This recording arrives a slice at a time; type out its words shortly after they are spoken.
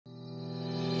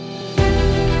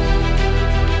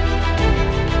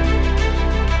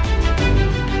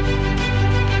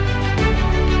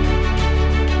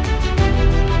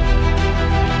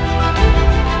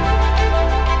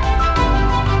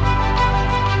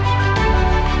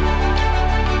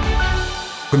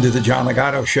Welcome to the John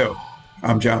Ligato Show.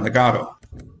 I'm John Ligato.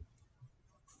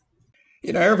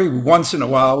 You know, every once in a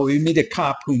while we meet a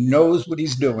cop who knows what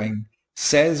he's doing,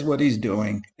 says what he's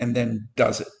doing, and then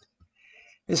does it.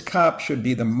 This cop should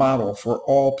be the model for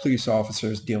all police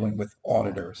officers dealing with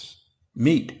auditors.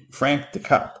 Meet Frank the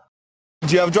cop.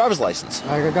 Do you have a driver's license?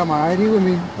 I got my ID with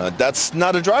me. That's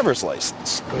not a driver's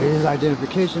license. It is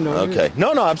identification though. Okay.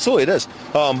 No, absolutely it is.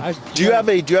 Do you have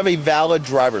a valid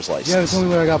driver's license? You haven't told me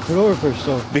what I got put over for,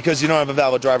 so. Because you don't have a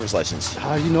valid driver's license.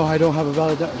 How do you know I don't have a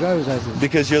valid driver's license?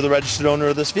 Because you're the registered owner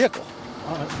of this vehicle.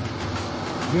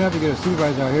 You have to get a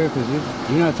supervisor out here because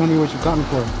you're not telling me what you got me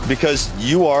for. Because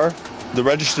you are the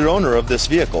registered owner of this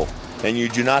vehicle and you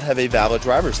do not have a valid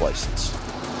driver's license.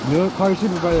 You know, call your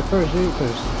supervisor first,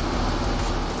 because.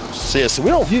 So we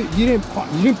don't. You didn't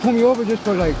pull me over just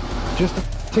to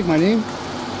take my name?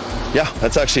 Yeah,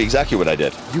 that's actually exactly what I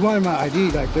did. You wanted my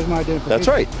ID, there's my identification. That's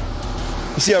right.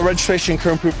 You see, our registration,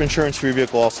 current proof insurance for your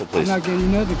vehicle also, please. I'm not getting you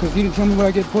nothing because you didn't tell me what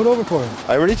I get pulled over for.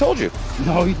 I already told you.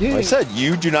 No, you didn't. I said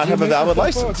you do not have a valid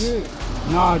license.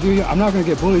 Nah, dude, I'm not going to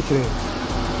get bullied today.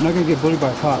 I'm not going to get bullied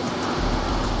by a cop.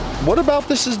 What about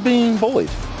this is being bullied?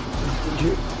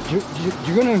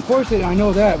 You're going to enforce it, I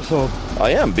know that, so.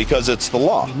 I am, because it's the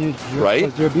law,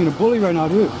 right? You're being a bully right now,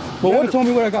 dude. Well, you haven't told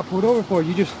me what I got pulled over for.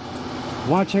 You just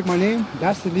want to check my name?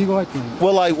 That's illegal, I think.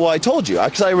 Well, I told you,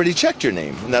 because I already checked your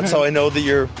name, and that's how I know that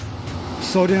you're...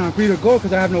 So then I'm free to go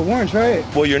because I have no warrants, right?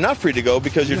 Well, you're not free to go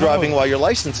because you're driving while your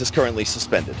license is currently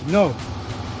suspended. No.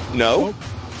 No? Nope.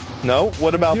 No?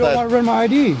 What about that? You don't want to run my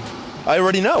ID. I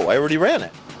already know. I already ran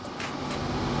it.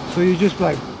 So you just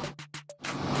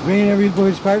ran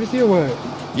everybody's privacy or what?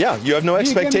 Yeah, you have no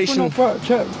expectation.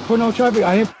 For no traffic.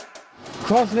 I didn't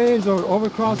cross lanes or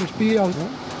overcross or speed.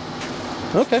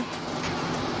 Okay.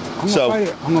 I'm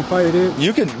gonna fight it.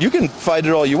 Dude. You can fight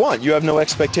it all you want. You have no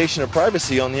expectation of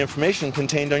privacy on the information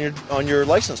contained on your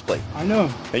license plate. I know.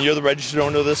 And you're the registered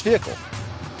owner of this vehicle,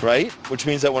 right? Which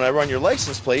means that when I run your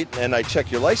license plate and I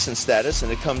check your license status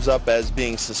and it comes up as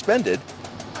being suspended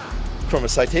from a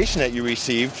citation that you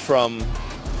received from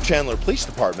Chandler Police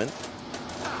Department,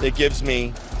 it gives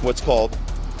me what's called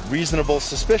reasonable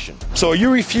suspicion. So are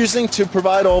you refusing to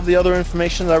provide all of the other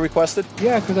information that I requested?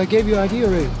 Yeah, because I gave you ID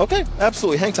already. Okay,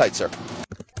 absolutely. Hang tight, sir.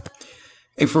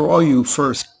 Hey, for all you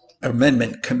First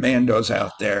Amendment commandos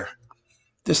out there,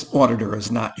 this auditor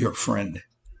is not your friend.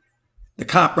 The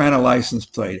cop ran a license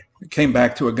plate. It came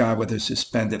back to a guy with a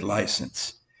suspended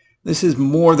license. This is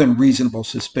more than reasonable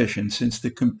suspicion since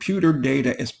the computer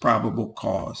data is probable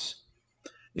cause.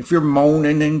 If you're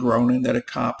moaning and groaning that a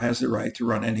cop has the right to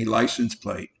run any license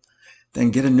plate,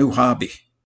 then get a new hobby.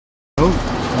 No,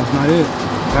 that's not it.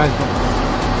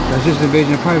 That's just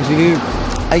invasion of privacy, dude.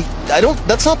 I don't,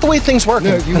 that's not the way things work.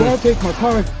 Look, you want to take my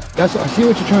car. I see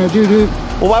what you're trying to do, dude.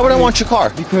 Well, why would I want your car?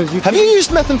 Because have you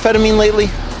used methamphetamine lately?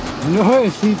 No,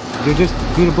 see, you're just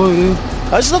being a bully, dude.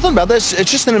 There's nothing about this.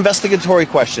 It's just an investigatory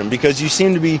question because you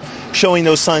seem to be showing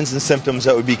those signs and symptoms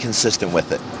that would be consistent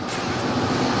with it.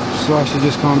 So I should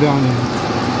just calm down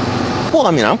then. Well,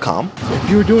 I mean, I'm calm. If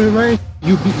you were doing it right,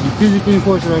 you physically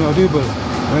enforce it right now, dude, but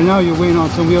right now you're waiting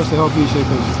on somebody else to help you and shit.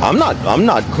 I'm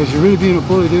not. Because you're really being a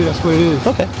bully, dude. That's what it is.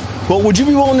 Okay. Well, would you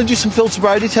be willing to do some field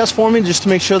sobriety tests for me just to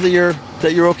make sure that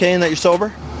you're okay and that you're sober?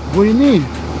 What do you mean?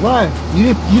 Why?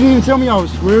 You didn't even tell me I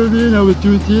was swerving, I was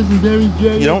doing this and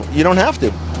that. You don't have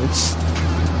to.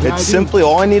 It's simply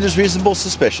all I need is reasonable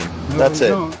suspicion. No, that's it.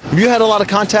 Don't. Have you had a lot of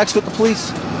contacts with the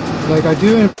police? Like I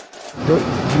do, and you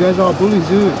guys are all bullies,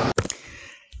 dude.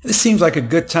 This seems like a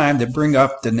good time to bring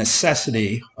up the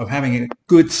necessity of having a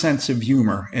good sense of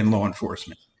humor in law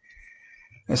enforcement.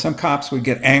 Now, some cops would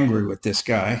get angry with this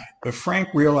guy, but Frank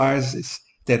realizes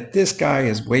that this guy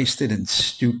is wasted and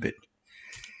stupid.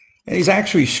 And he's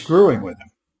actually screwing with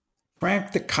him.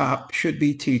 Frank the cop should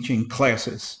be teaching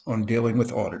classes on dealing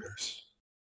with auditors.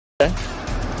 Okay.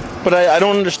 But I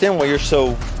don't understand why you're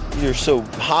so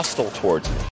hostile towards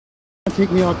me.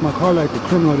 Take me out my car like a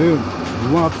criminal, dude.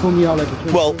 You want to pull me out like a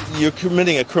criminal? Well, you're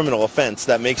committing a criminal offense.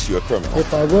 That makes you a criminal.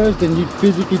 If I was, then you'd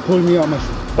physically pull me out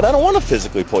myself. But I don't want to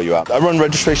physically pull you out. I run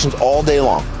registrations all day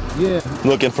long. Yeah.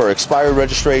 Looking for expired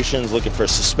registrations, looking for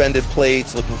suspended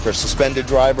plates, looking for suspended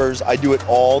drivers. I do it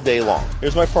all day long.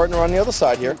 Here's my partner on the other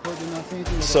side here.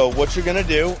 So what you're going to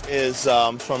do is, just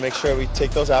want to make sure we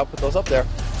take those out, put those up there.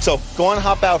 So go on,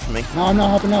 hop out for me. No, I'm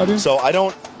not hopping out, dude. So I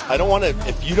don't want to,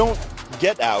 if you don't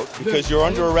get out because you're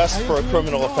under arrest for a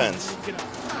criminal offense.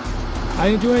 I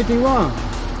didn't do anything wrong.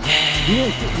 He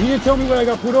didn't tell me what I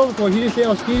got pulled over for. He didn't say I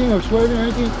was speeding or swerving or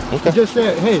anything. Okay. He just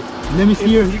said, hey, let me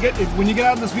see your... When you get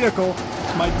out of this vehicle,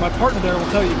 My partner there will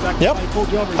tell you exactly. Yep. I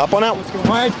told you everything. Hop on out. What's going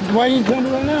on. Why didn't you tell me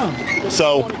right now?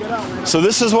 So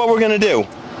this is what we're going to do.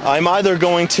 I'm either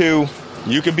going to,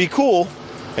 you can be cool,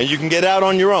 and you can get out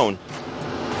on your own.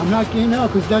 I'm not getting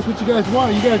out because that's what you guys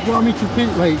want. You guys want me to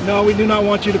like. No, we do not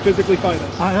want you to physically fight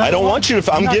us. I don't want you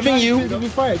to. I'm giving you.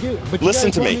 But listen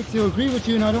you to me. Want me to agree with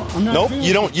you, and I'm not. Nope.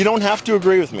 You don't. You don't have to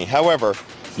agree with me. However,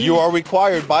 you are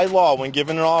required by law when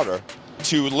given an order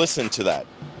to listen to that.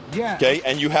 Yeah. Okay,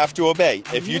 and you have to obey.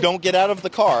 If you don't get out of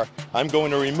the car, I'm going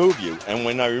to remove you. And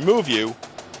when I remove you,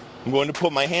 I'm going to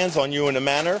put my hands on you in a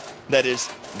manner that is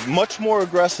much more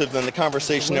aggressive than the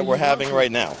conversation that we're having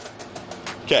right now.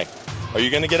 Okay. Are you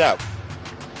going to get out?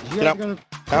 Get out.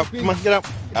 Out. Come on, get out.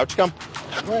 Out you come.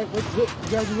 Right, you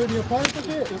guys are ready to fight with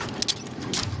it?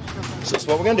 So this is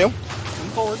what we're going to do. Come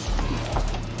forward.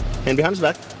 Hand behind his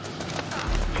back.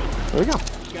 There we go.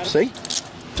 See?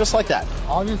 Just like that.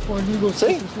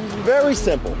 See? Very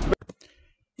simple.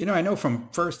 You know, I know from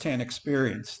firsthand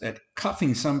experience that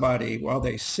cuffing somebody while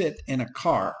they sit in a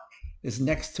car is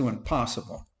next to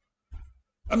impossible.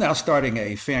 I'm now starting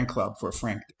a fan club for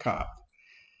Frank the Cop.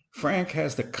 Frank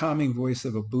has the calming voice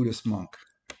of a Buddhist monk.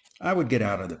 I would get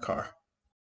out of the car.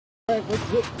 Right,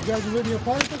 you guys are ready to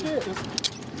fight with it?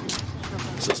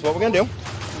 So this is what we're going to do.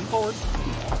 Come forward.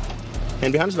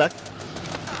 Hand behind his back.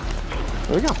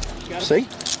 There we go. See?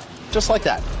 Just like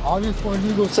that.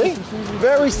 See?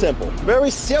 Very simple.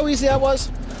 See how easy that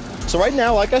was? So right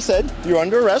now, like I said, you're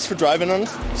under arrest for driving on a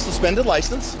suspended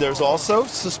license. There's also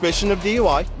suspicion of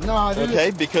DUI. No,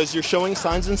 okay, because you're showing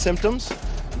signs and symptoms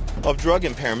of drug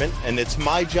impairment, and it's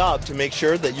my job to make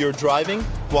sure that you're driving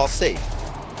while safe.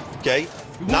 Okay?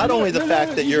 Not only the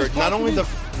fact that you're you're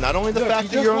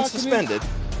unsuspended,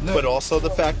 but also the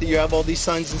fact that you have all these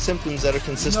signs and symptoms that are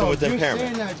consistent with impairment.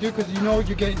 You're saying that, dude, because you know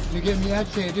you're getting me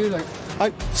agitated, dude.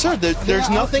 Like, sir, there's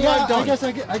nothing I've done.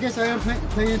 I guess I am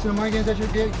playing into the mind games that you're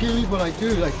giving me, but like,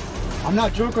 dude, like, I'm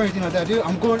not drunk or anything like that, dude.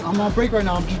 I'm on break right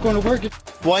now. I'm just going to work.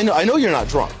 Well, I know you're not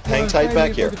drunk. Hang tight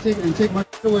back here. Take my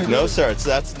away, no, sir.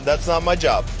 That's not my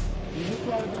job.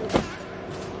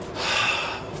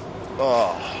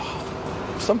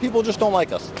 Oh, some people just don't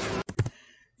like us.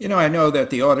 You know, I know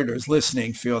that the auditors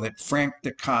listening feel that Frank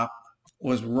the Cop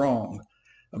was wrong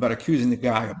about accusing the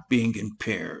guy of being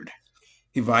impaired.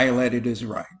 He violated his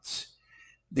rights.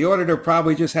 The auditor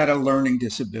probably just had a learning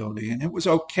disability, and it was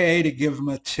okay to give him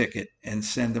a ticket and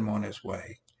send him on his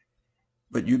way.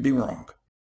 But you'd be wrong.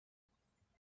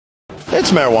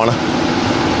 It's marijuana.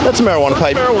 That's a marijuana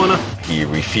pipe. Marijuana. He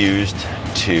refused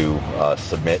to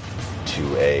submit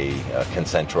to a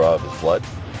consent draw of his blood.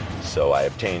 So I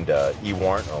obtained an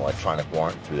e-warrant, an electronic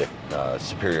warrant through the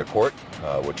Superior Court,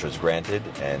 which was granted,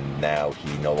 and now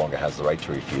he no longer has the right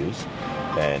to refuse.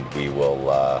 And we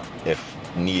will, if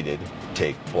needed,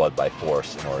 take blood by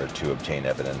force in order to obtain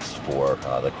evidence for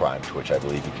the crimes which I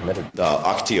believe he committed.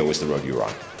 Ocotillo is the road you were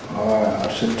on.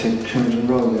 I should take Trinity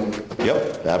Road then.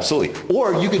 Yep, absolutely.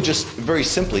 Or you could just very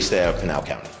simply stay out of Pinal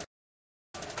County.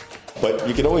 But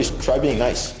you could always try being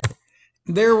nice.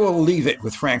 There we'll leave it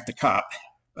with Frank the Cop,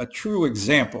 a true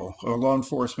example of a law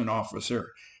enforcement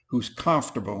officer who's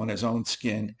comfortable in his own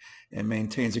skin and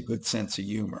maintains a good sense of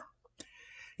humor.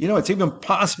 You know, it's even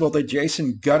possible that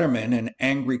Jason Gutterman and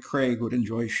Angry Craig would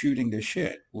enjoy shooting the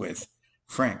shit with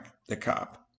Frank the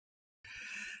Cop.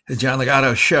 The John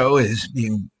Ligato Show is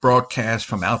being broadcast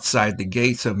from outside the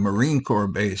gates of Marine Corps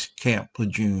Base Camp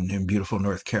Lejeune in beautiful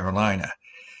North Carolina.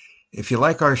 If you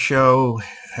like our show,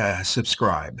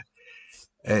 subscribe.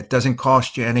 It doesn't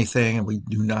cost you anything, and we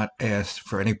do not ask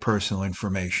for any personal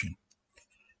information.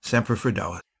 Semper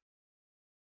Fidelis.